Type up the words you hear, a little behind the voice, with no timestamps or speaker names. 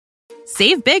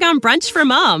Save big on brunch for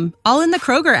mom, all in the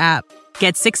Kroger app.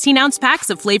 Get 16-ounce packs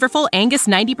of flavorful Angus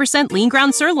 90% lean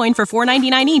ground sirloin for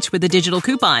 $4.99 each with a digital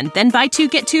coupon. Then buy 2,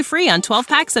 get 2 free on 12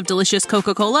 packs of delicious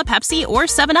Coca-Cola, Pepsi, or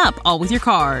 7-Up, all with your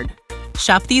card.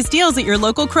 Shop these deals at your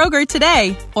local Kroger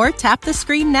today, or tap the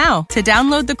screen now to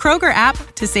download the Kroger app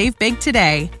to save big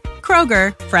today.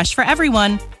 Kroger, fresh for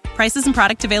everyone. Prices and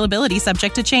product availability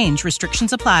subject to change.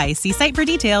 Restrictions apply. See site for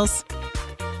details.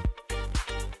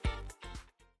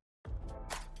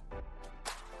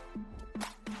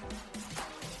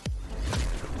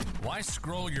 Why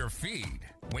scroll your feed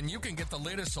when you can get the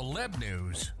latest celeb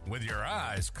news with your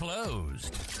eyes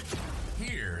closed?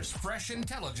 Here's fresh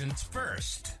intelligence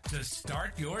first to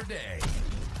start your day.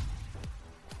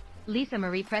 Lisa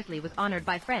Marie Presley was honored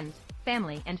by friends,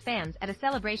 family, and fans at a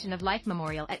Celebration of Life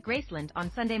memorial at Graceland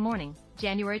on Sunday morning,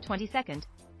 January 22nd,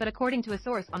 but according to a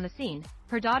source on the scene,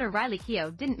 her daughter Riley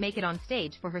Keough didn't make it on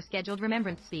stage for her scheduled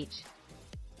remembrance speech.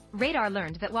 Radar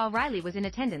learned that while Riley was in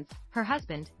attendance, her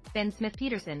husband, Ben Smith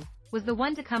Peterson, was the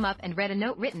one to come up and read a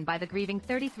note written by the grieving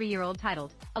 33-year-old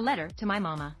titled, "A Letter to My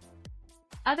Mama."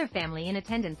 Other family in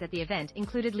attendance at the event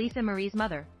included Lisa Marie's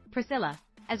mother, Priscilla,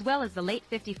 as well as the late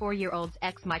 54-year-old's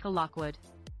ex Michael Lockwood.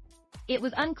 It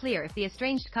was unclear if the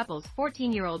estranged couple's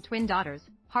 14-year-old twin daughters,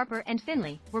 Harper and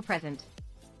Finley, were present.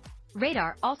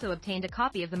 Radar also obtained a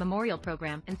copy of the memorial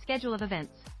program and schedule of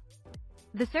events.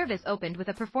 The service opened with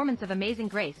a performance of Amazing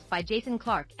Grace by Jason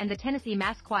Clark and the Tennessee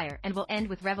Mass Choir and will end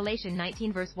with Revelation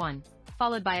 19 verse 1,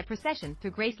 followed by a procession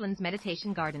through Graceland's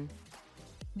Meditation Garden.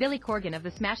 Billy Corgan of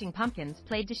the Smashing Pumpkins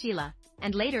played to Sheila,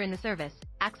 and later in the service,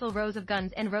 Axl Rose of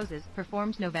Guns N' Roses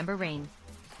performed November Rain.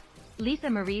 Lisa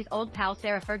Marie's old pal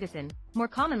Sarah Ferguson, more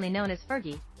commonly known as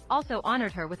Fergie, also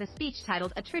honored her with a speech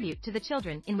titled A Tribute to the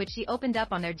Children, in which she opened up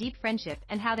on their deep friendship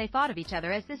and how they thought of each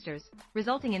other as sisters,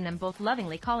 resulting in them both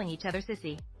lovingly calling each other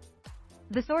Sissy.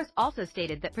 The source also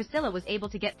stated that Priscilla was able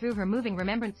to get through her moving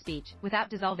remembrance speech without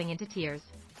dissolving into tears.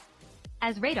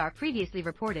 As Radar previously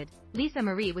reported, Lisa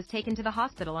Marie was taken to the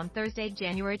hospital on Thursday,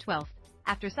 January 12th,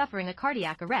 after suffering a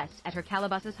cardiac arrest at her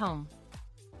Calabasas home.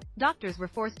 Doctors were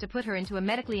forced to put her into a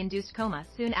medically induced coma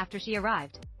soon after she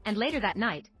arrived, and later that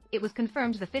night, it was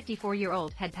confirmed the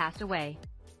 54-year-old had passed away.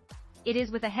 It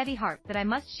is with a heavy heart that I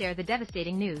must share the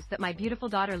devastating news that my beautiful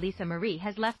daughter Lisa Marie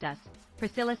has left us,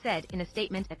 Priscilla said in a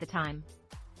statement at the time.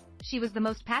 She was the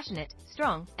most passionate,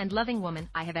 strong, and loving woman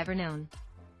I have ever known.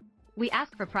 We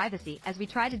ask for privacy as we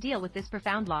try to deal with this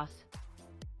profound loss.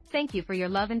 Thank you for your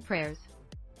love and prayers.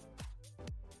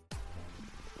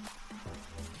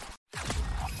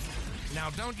 Now,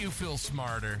 don't you feel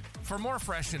smarter? For more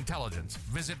fresh intelligence,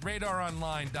 visit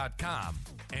radaronline.com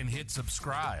and hit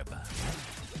subscribe.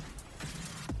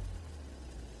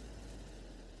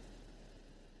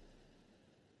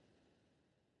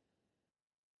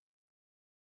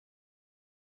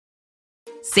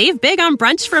 Save big on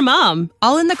brunch for mom,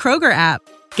 all in the Kroger app.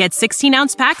 Get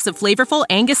 16-ounce packs of flavorful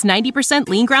Angus 90%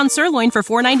 lean ground sirloin for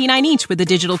 $4.99 each with a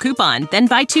digital coupon. Then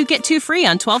buy 2, get 2 free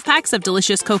on 12 packs of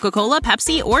delicious Coca-Cola,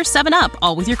 Pepsi, or 7-Up,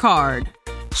 all with your card.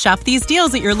 Shop these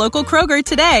deals at your local Kroger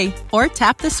today, or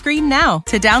tap the screen now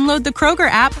to download the Kroger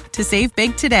app to save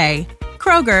big today.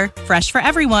 Kroger, fresh for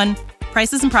everyone.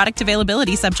 Prices and product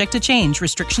availability subject to change.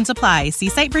 Restrictions apply. See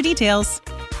site for details.